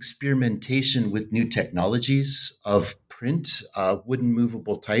getting experimentation with new technologies of print. Wooden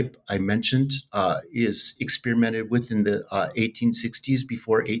movable type, I mentioned, is experimented with in the 1860s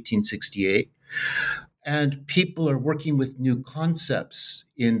before 1868. And people are working with new concepts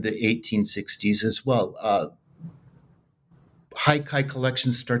in the 1860s as well. Haikai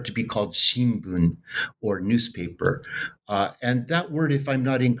collections start to be called shimbun, or newspaper. And that word, if I'm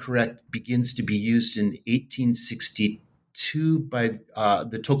not incorrect, begins to be used in 1862 by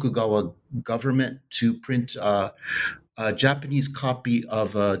the Tokugawa government to print a Japanese copy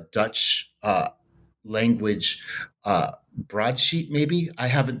of a Dutch language broadsheet, maybe. I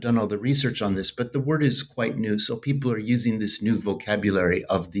haven't done all the research on this, but the word is quite new. So people are using this new vocabulary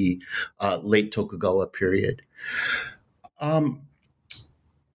of the late Tokugawa period.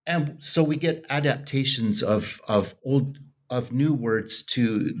 And so we get adaptations of new words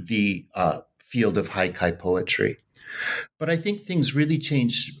to the field of haikai poetry. But I think things really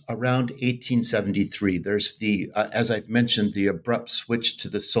changed around 1873. There's the, as I've mentioned, the abrupt switch to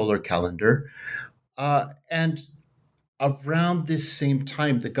the solar calendar. And around this same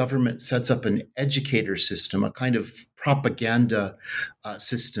time, the government sets up an educator system, a kind of propaganda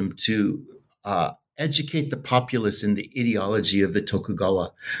system to educate the populace in the ideology of the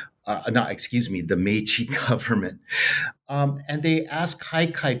Tokugawa, the Meiji government. And they ask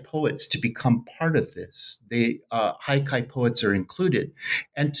haikai poets to become part of this. Haikai poets are included.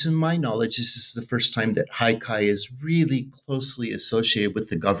 And to my knowledge, this is the first time that haikai is really closely associated with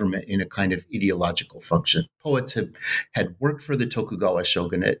the government in a kind of ideological function. Poets had worked for the Tokugawa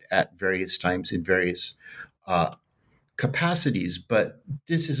shogunate at various times in various capacities, but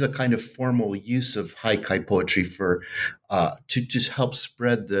this is a kind of formal use of haikai poetry to just help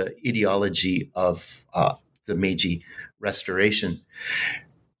spread the ideology of the Meiji Restoration.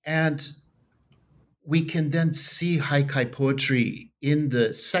 And we can then see haikai poetry in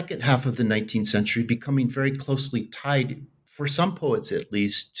the second half of the 19th century becoming very closely tied, for some poets at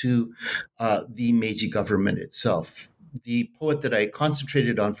least, to the Meiji government itself. The poet that I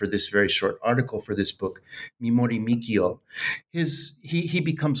concentrated on for this very short article for this book, Mimori Mikio, he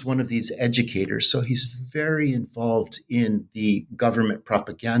becomes one of these educators. So he's very involved in the government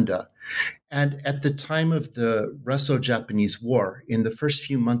propaganda. And at the time of the Russo-Japanese War, in the first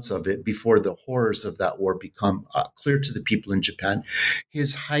few months of it, before the horrors of that war become clear to the people in Japan,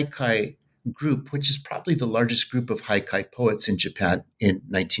 his haikai group, which is probably the largest group of haikai poets in Japan in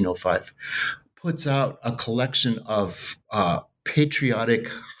 1905, puts out a collection of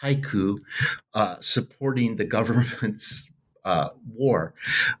patriotic haiku supporting the government's war.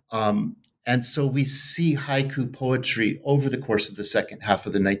 And so we see haiku poetry over the course of the second half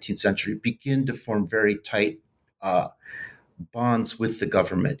of the 19th century begin to form very tight bonds with the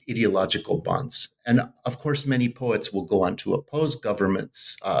government, ideological bonds. And of course, many poets will go on to oppose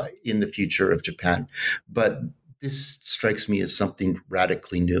governments in the future of Japan. But this strikes me as something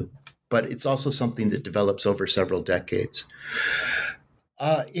radically new. But it's also something that develops over several decades.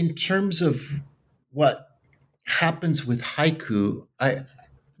 In terms of what happens with haiku,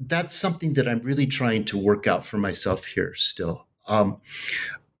 that's something that I'm really trying to work out for myself here still.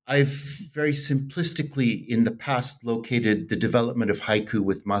 I've very simplistically in the past located the development of haiku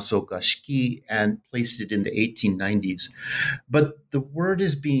with Masaoka Shiki and placed it in the 1890s. But the word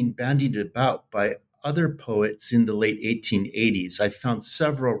is being bandied about by other poets in the late 1880s. I found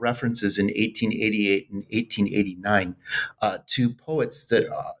several references in 1888 and 1889 to poets that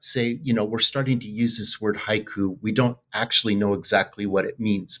say, we're starting to use this word haiku. We don't actually know exactly what it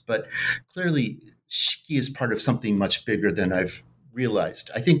means, but clearly Shiki is part of something much bigger than I've realized.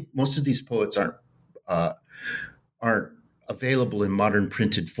 I think most of these poets aren't available in modern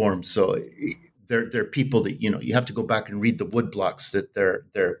printed form, so they're people that you have to go back and read the wood blocks that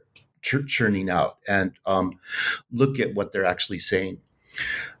they're churning out and look at what they're actually saying.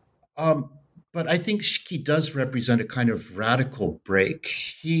 But I think Shiki does represent a kind of radical break.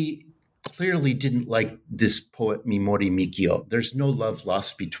 He clearly didn't like this poet Mimori Mikio. There's no love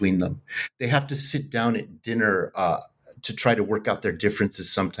lost between them. They have to sit down at dinner to try to work out their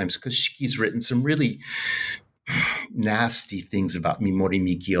differences sometimes, because Shiki's written some really nasty things about Mimori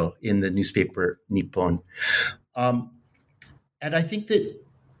Mikio in the newspaper Nippon. And I think that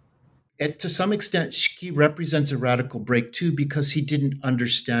to some extent, Shiki represents a radical break too, because he didn't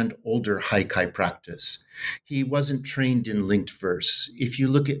understand older haikai practice. He wasn't trained in linked verse. If you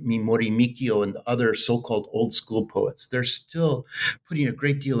look at Mimori Mikio and the other so-called old school poets, they're still putting a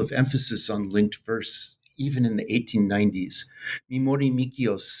great deal of emphasis on linked verse, even in the 1890s. Mimori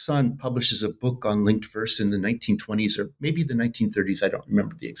Mikio's son publishes a book on linked verse in the 1920s or maybe the 1930s. I don't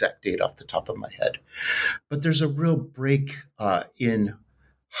remember the exact date off the top of my head. But there's a real break in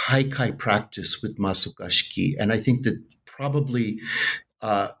haikai practice with Masaoka Shiki. And I think that probably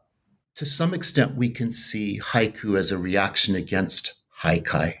to some extent we can see haiku as a reaction against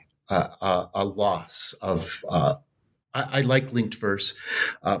haikai, a loss of I like linked verse,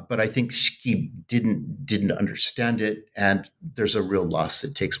 but I think Shiki didn't understand it, and there's a real loss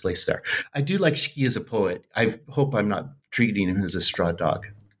that takes place there. I do like Shiki as a poet. I hope I'm not treating him as a straw dog.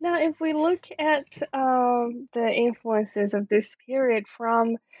 Now, if we look at the influences of this period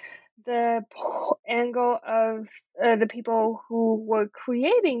from the angle of the people who were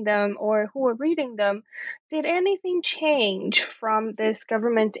creating them or who were reading them, did anything change from this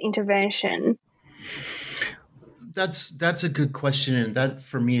government intervention? That's a good question, and that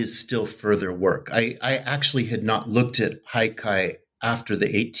for me is still further work. I actually had not looked at haikai after the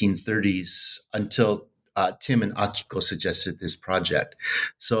 1830s until Tim and Akiko suggested this project.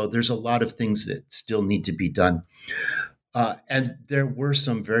 So there's a lot of things that still need to be done. And there were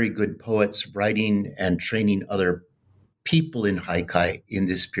some very good poets writing and training other people in haikai in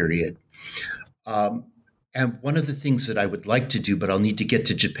this period. And one of the things that I would like to do, but I'll need to get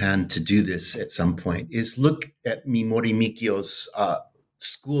to Japan to do this at some point, is look at Mimori Mikio's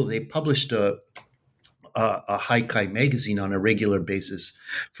school. They published a haikai magazine on a regular basis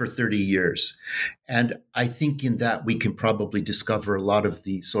for 30 years. And I think in that we can probably discover a lot of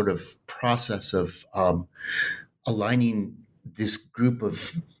the sort of process of aligning this group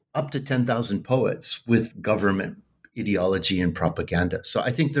of up to 10,000 poets with government ideology and propaganda. So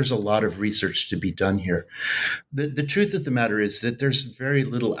I think there's a lot of research to be done here. The truth of the matter is that there's very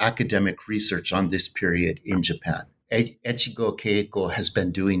little academic research on this period in Japan. Echigo Keiko has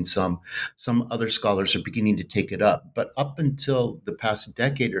been doing some other scholars are beginning to take it up, but up until the past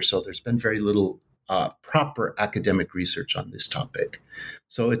decade or so, there's been very little proper academic research on this topic.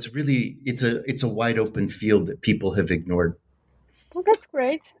 So it's a wide open field that people have ignored. Well, that's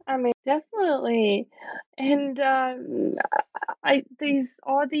great. I mean, definitely. And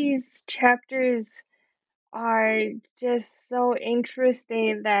all these chapters are just so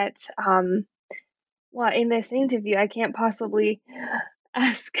interesting that well, in this interview, I can't possibly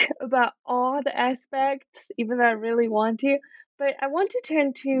ask about all the aspects, even though I really want to. But I want to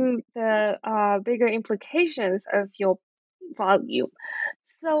turn to the bigger implications of your volume.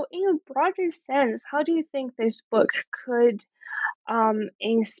 So, in a broader sense, how do you think this book could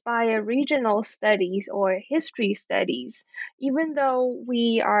inspire regional studies or history studies, even though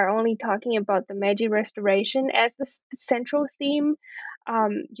we are only talking about the Meiji Restoration as the central theme?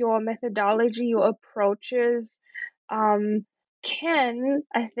 Your methodology, your approaches can,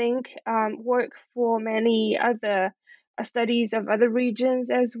 I think, work for many other studies of other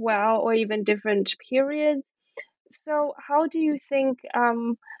regions as well, or even different periods. So, how do you think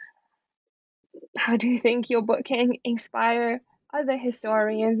your book can inspire other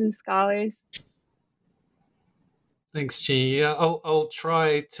historians and scholars? Thanks, G. Yeah, I'll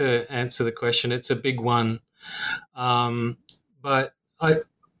try to answer the question. It's a big one, but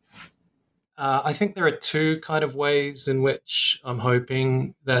I think there are two kind of ways in which I'm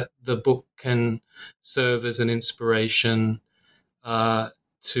hoping that the book can serve as an inspiration.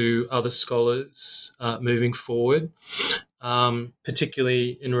 to other scholars moving forward,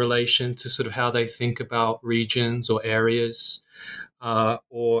 particularly in relation to sort of how they think about regions or areas,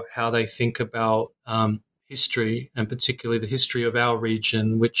 or how they think about history, and particularly the history of our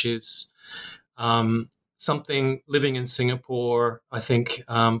region, which is something living in Singapore, I think,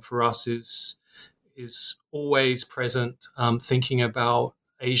 for us is always present, thinking about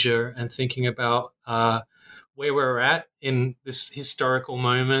Asia and thinking about where we're at in this historical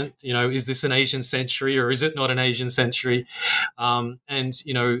moment. Is this an Asian century or is it not an Asian century? And,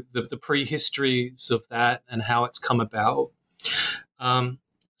 the prehistories of that and how it's come about.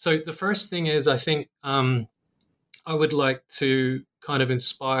 So the first thing is, I think I would like to kind of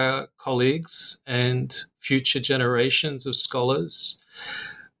inspire colleagues and future generations of scholars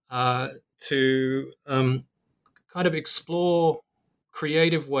to kind of explore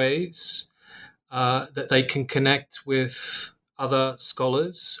creative ways that they can connect with other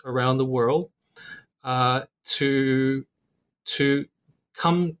scholars around the world to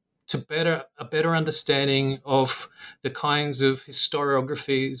come to a better understanding of the kinds of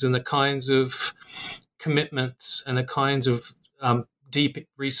historiographies and the kinds of commitments and the kinds of deep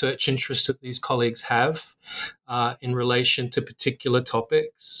research interests that these colleagues have in relation to particular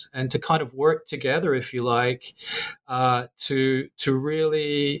topics, and to kind of work together, if you like, to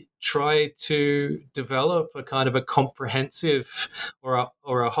really try to develop a kind of a comprehensive or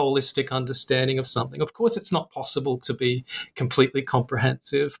a holistic understanding of something. Of course, it's not possible to be completely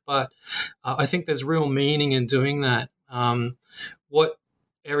comprehensive, but I think there's real meaning in doing that. What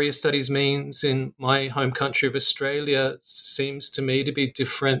area studies means in my home country of Australia seems to me to be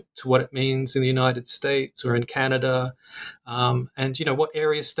different to what it means in the United States or in Canada. And, what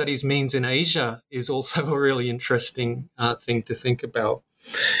area studies means in Asia is also a really interesting thing to think about.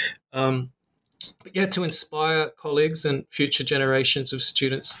 But yeah, to inspire colleagues and future generations of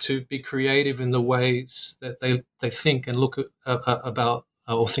students to be creative in the ways that they think and look about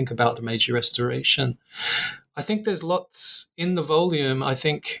or think about the Meiji Restoration. I think there's lots in the volume. I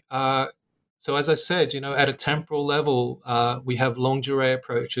think, so as I said, at a temporal level, we have longue durée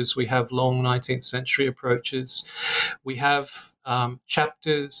approaches, we have long 19th century approaches, we have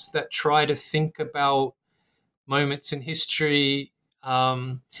chapters that try to think about moments in history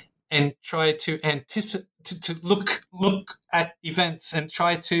and try to anticipate, to look at events and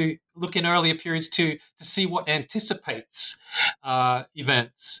try to look in earlier periods to see what anticipates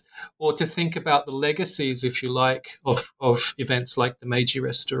events, or to think about the legacies, if you like, of events like the Meiji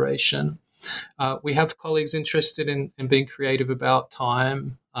Restoration. We have colleagues interested in being creative about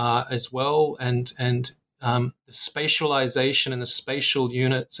time as well, and the spatialization and the spatial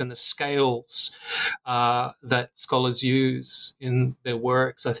units and the scales that scholars use in their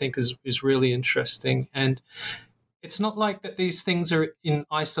works, I think is really interesting. And it's not like that these things are in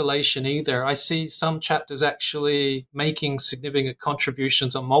isolation either. I see some chapters actually making significant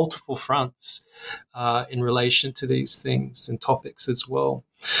contributions on multiple fronts in relation to these things and topics as well.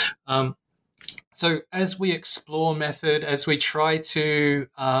 So as we explore method, as we try to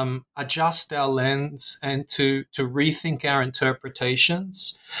adjust our lens and to rethink our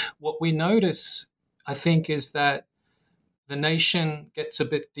interpretations, what we notice, I think, is that the nation gets a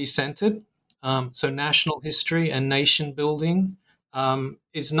bit decentered. So national history and nation building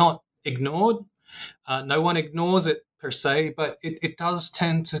is not ignored. No one ignores it per se, but it does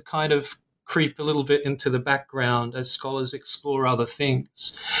tend to kind of creep a little bit into the background as scholars explore other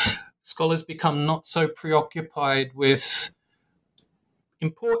things. Scholars become not so preoccupied with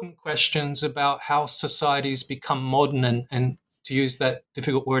important questions about how societies become modern and to use that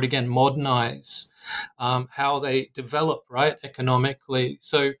difficult word again, modernize, how they develop, right, economically.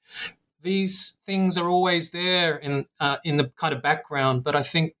 So these things are always there in the kind of background, but I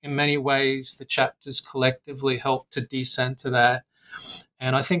think in many ways the chapters collectively help to decenter that.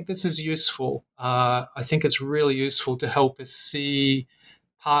 And I think this is useful. I think it's really useful to help us see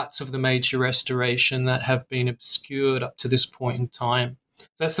parts of the Meiji Restoration that have been obscured up to this point in time. So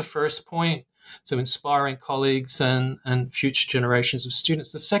that's the first point. So inspiring colleagues and future generations of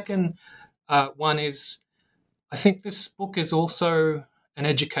students. The second one is, I think this book is also an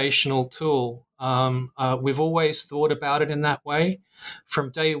educational tool. We've always thought about it in that way.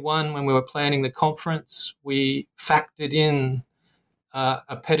 From day one, when we were planning the conference, we factored in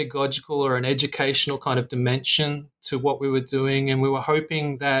a pedagogical or an educational kind of dimension to what we were doing, and we were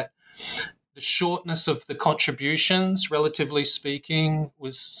hoping that the shortness of the contributions, relatively speaking,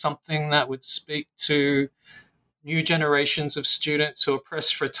 was something that would speak to new generations of students who are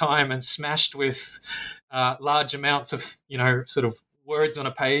pressed for time and smashed with large amounts of, sort of words on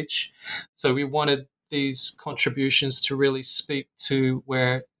a page. So we wanted these contributions to really speak to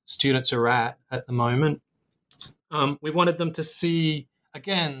where students are at the moment. We wanted them to see,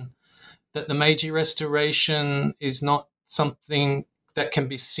 again, that the Meiji Restoration is not something that can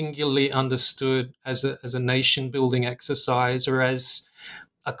be singularly understood as a nation-building exercise or as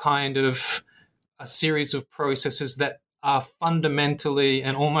a kind of a series of processes that are fundamentally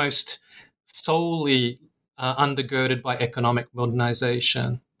and almost solely undergirded by economic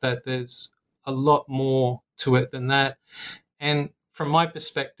modernization, that there's a lot more to it than that. And from my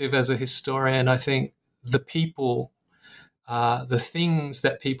perspective as a historian, I think the people, the things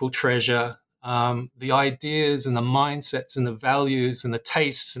that people treasure, the ideas and the mindsets and the values and the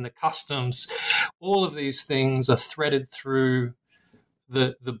tastes and the customs, all of these things are threaded through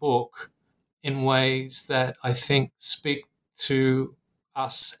the book in ways that I think speak to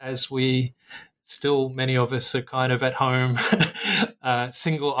us as we still, many of us are kind of at home,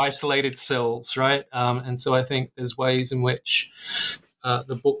 single isolated selves, right? And so I think there's ways in which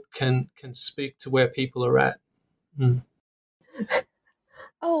the book can speak to where people are at. Mm.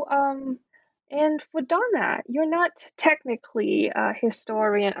 And for Donna, you're not technically a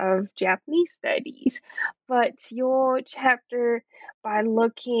historian of Japanese studies, but your chapter, by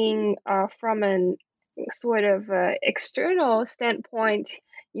looking from an sort of external standpoint,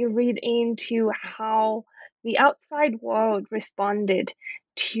 you read into how the outside world responded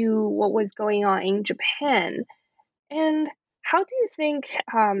to what was going on in Japan. And how do you think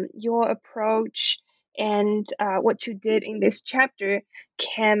your approach and what you did in this chapter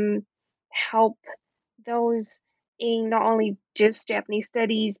can help those in not only just Japanese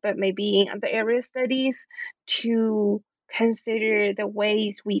studies, but maybe in other area studies to consider the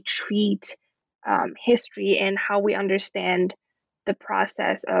ways we treat history and how we understand the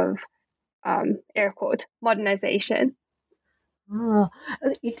process of air quote modernization? Ah,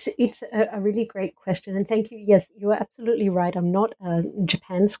 it's a really great question, and thank you. Yes, you are absolutely right. I'm not a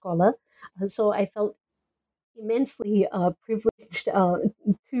Japan scholar, so I felt immensely privileged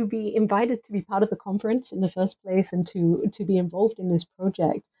to be invited to be part of the conference in the first place and to be involved in this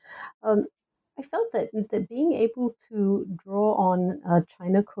project. I felt that being able to draw on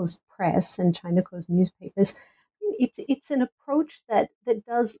China Coast Press and China Coast newspapers, it's an approach that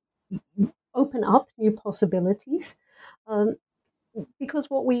does open up new possibilities. Because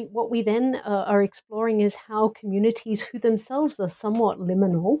what we then are exploring is how communities who themselves are somewhat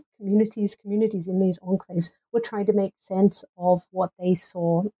liminal, communities in these enclaves, were trying to make sense of what they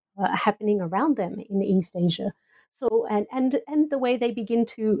saw happening around them in East Asia. So and the way they begin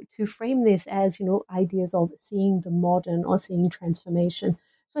to frame this as, you know, ideas of seeing the modern or seeing transformation.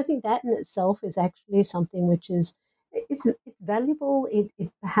 So I think that in itself is actually something which is it's valuable.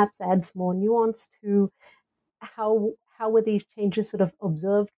 It perhaps adds more nuance to how were these changes sort of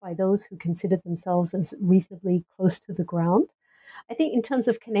observed by those who considered themselves as reasonably close to the ground. I think in terms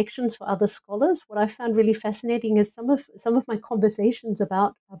of connections for other scholars, what I found really fascinating is some of my conversations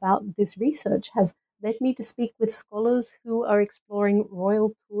about this research have led me to speak with scholars who are exploring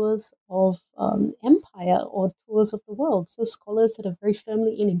royal tours of empire or tours of the world. So scholars that are very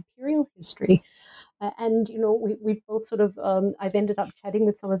firmly in imperial history. And, you know, we both sort of, I've ended up chatting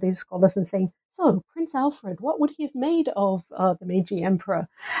with some of these scholars and saying, so Prince Alfred, what would he have made of the Meiji Emperor?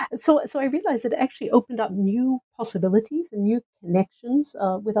 So I realized that it actually opened up new possibilities and new connections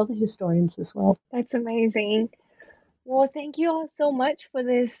with other historians as well. That's amazing. Well, thank you all so much for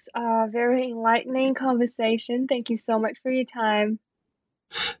this very enlightening conversation. Thank you so much for your time.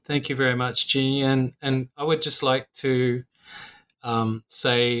 Thank you very much, Jeannie. And I would just like to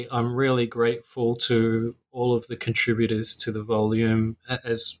say I'm really grateful to all of the contributors to the volume,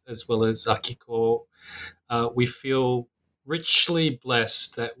 as well as Akiko. We feel richly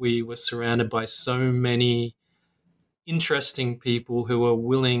blessed that we were surrounded by so many interesting people who are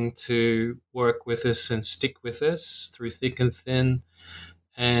willing to work with us and stick with us through thick and thin.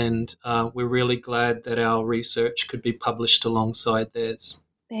 And we're really glad that our research could be published alongside theirs.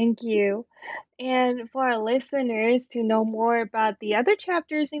 Thank you. And for our listeners to know more about the other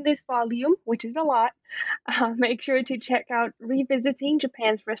chapters in this volume, which is a lot, make sure to check out Revisiting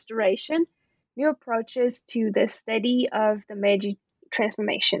Japan's Restoration, New Approaches to the Study of the Meiji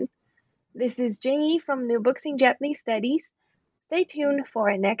Transformation. This is Jingy from New Books in Japanese Studies. Stay tuned for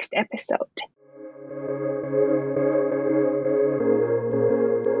our next episode.